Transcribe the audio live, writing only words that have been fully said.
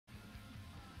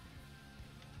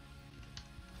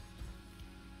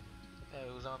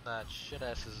who's on that shit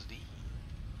SSD?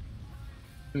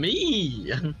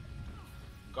 Me!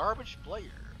 Garbage player.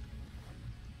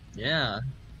 Yeah.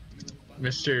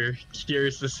 Mr.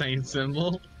 Cures the same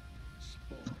symbol.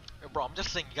 Hey, bro, I'm just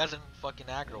saying, you guys didn't fucking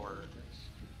aggro her.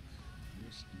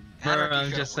 Bro, Anarchy I'm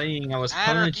should've just worked. saying I was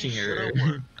Anarchy punching her. should've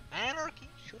worked. Anarchy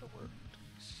should've worked.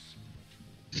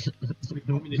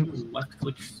 You want me to do left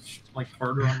click like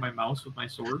harder on my mouse with my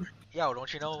sword? Yo,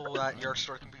 don't you know that your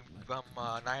sword can become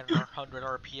 900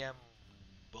 RPM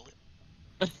bullet?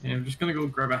 Yeah, I'm just gonna go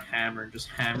grab a hammer and just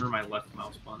hammer my left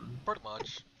mouse button. Pretty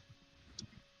much.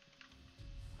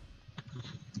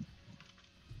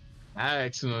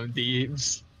 Maximum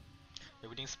deeps. If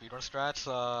we do speedrun strats,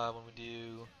 when we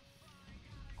do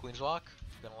Queen's Walk,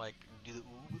 we're gonna like do the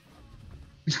oob.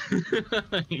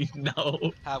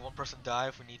 No. Have one person die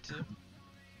if we need to.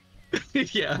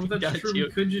 Yeah, Well, that's got true. you.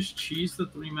 We could just cheese the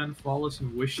 3-man flawless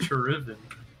and wish to Riven.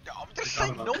 I'm just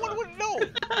saying, no one would know.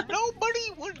 Nobody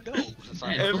would know. Since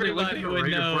I- Yeah, Everybody would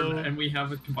know. And we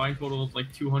have a combined total of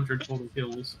like 200 total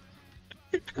kills.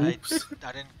 I Oops.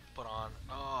 didn't put on.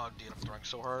 Oh, dude, I'm throwing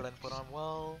so hard. I didn't put on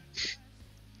well.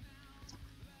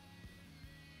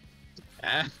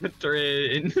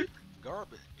 Catherine.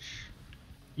 Garbage.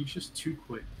 He's just too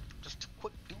quick. Just too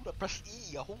quick, dude. I press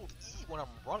E. I hold E when I'm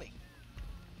running.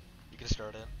 You can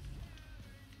start in.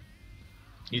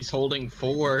 He's holding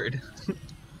forward.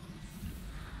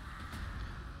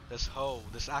 This hoe.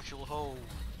 This actual hoe.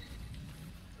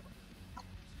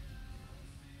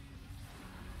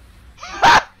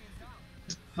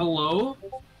 Hello?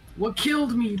 What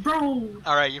killed me, bro?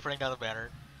 Alright, you're putting down the banner.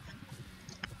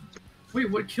 Wait,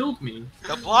 what killed me?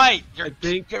 The blight! I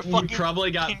think you're you fucking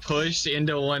probably got pinky. pushed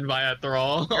into one by a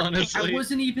thrall, You're honestly. I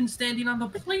wasn't even standing on the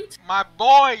plate. My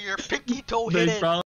boy, your pinky toe hit They it. probably